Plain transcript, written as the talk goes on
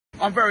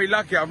I'm very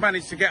lucky I've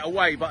managed to get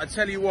away, but I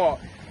tell you what,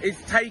 it's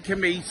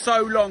taken me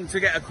so long to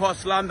get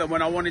across London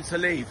when I wanted to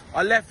leave.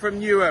 I left from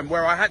Newham,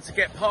 where I had to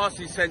get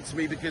passes sent to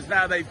me because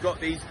now they've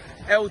got these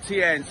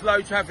LTNs,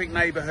 low traffic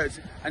neighbourhoods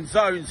and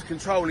zones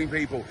controlling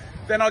people.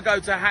 Then I go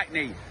to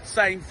Hackney,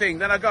 same thing.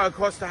 Then I go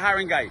across to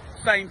Haringey,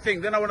 same thing.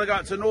 Then I want to go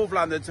up to North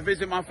London to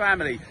visit my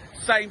family,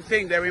 same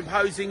thing. They're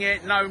imposing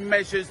it, no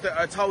measures that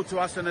are told to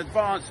us in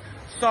advance,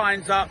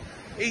 signs up.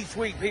 Each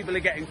week people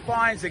are getting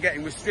fines, they're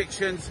getting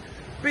restrictions.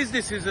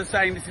 Businesses are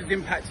saying this is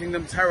impacting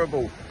them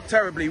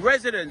terribly.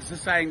 Residents are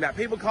saying that.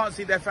 People can't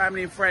see their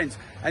family and friends,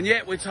 and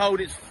yet we're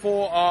told it's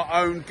for our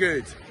own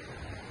good.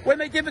 When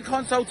they did the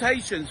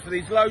consultations for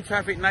these low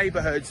traffic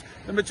neighbourhoods,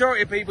 the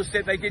majority of people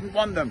said they didn't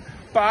want them.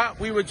 But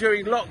we were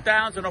during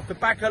lockdowns, and off the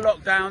back of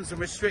lockdowns and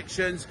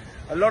restrictions,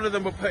 a lot of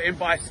them were put in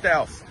by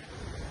stealth.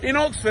 In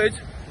Oxford,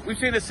 we've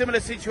seen a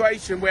similar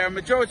situation where a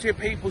majority of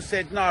people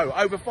said no.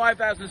 Over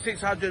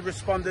 5,600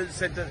 respondents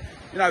said that,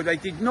 they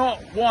did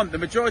not want, the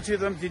majority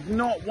of them did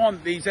not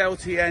want these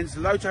LTNs,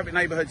 low traffic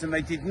neighbourhoods, and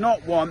they did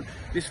not want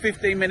this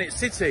 15-minute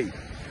city.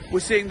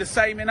 We're seeing the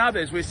same in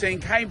others. We're seeing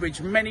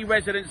Cambridge, many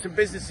residents and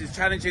businesses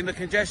challenging the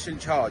congestion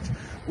charge.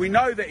 We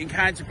know that in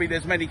Canterbury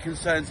there's many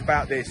concerns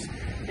about this.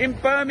 In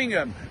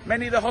Birmingham,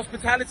 many of the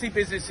hospitality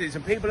businesses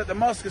and people at the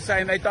mosque are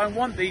saying they don't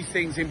want these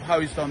things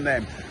imposed on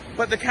them.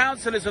 But the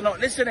councillors are not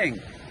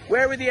listening.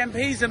 Where are the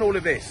MPs in all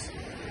of this?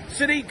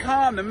 Sadiq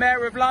Khan, the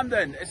Mayor of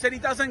London, said he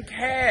doesn't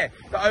care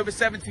that over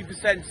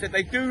 70% said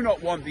they do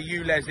not want the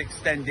ULEZ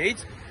extended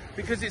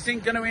because it's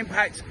going to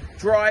impact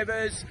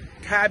drivers,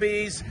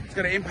 cabbies, it's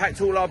going to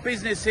impact all our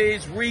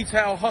businesses,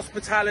 retail,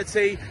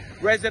 hospitality,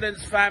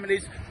 residents,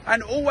 families,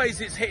 and always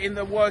it's hitting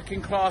the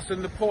working class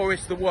and the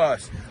poorest the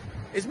worst.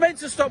 It's meant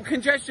to stop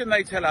congestion,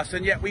 they tell us,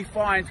 and yet we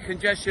find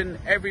congestion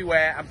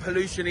everywhere and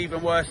pollution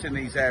even worse in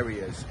these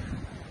areas.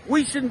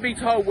 We shouldn't be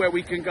told where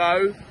we can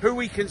go, who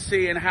we can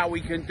see and how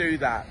we can do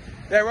that.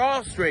 There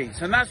are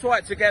streets, and that's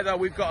why together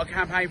we've got a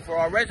campaign for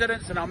our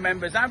residents and our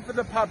members and for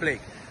the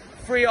public.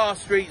 Free our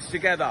streets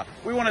together.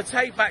 We want to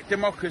take back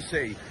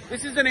democracy.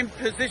 This is an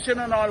imposition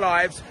on our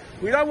lives.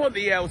 We don't want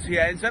the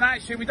LTNs, and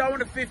actually we don't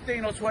want the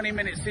 15 or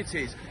 20-minute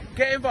cities.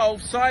 Get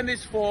involved, sign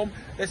this form.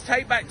 Let's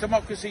take back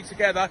democracy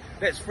together.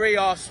 Let's free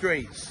our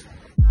streets.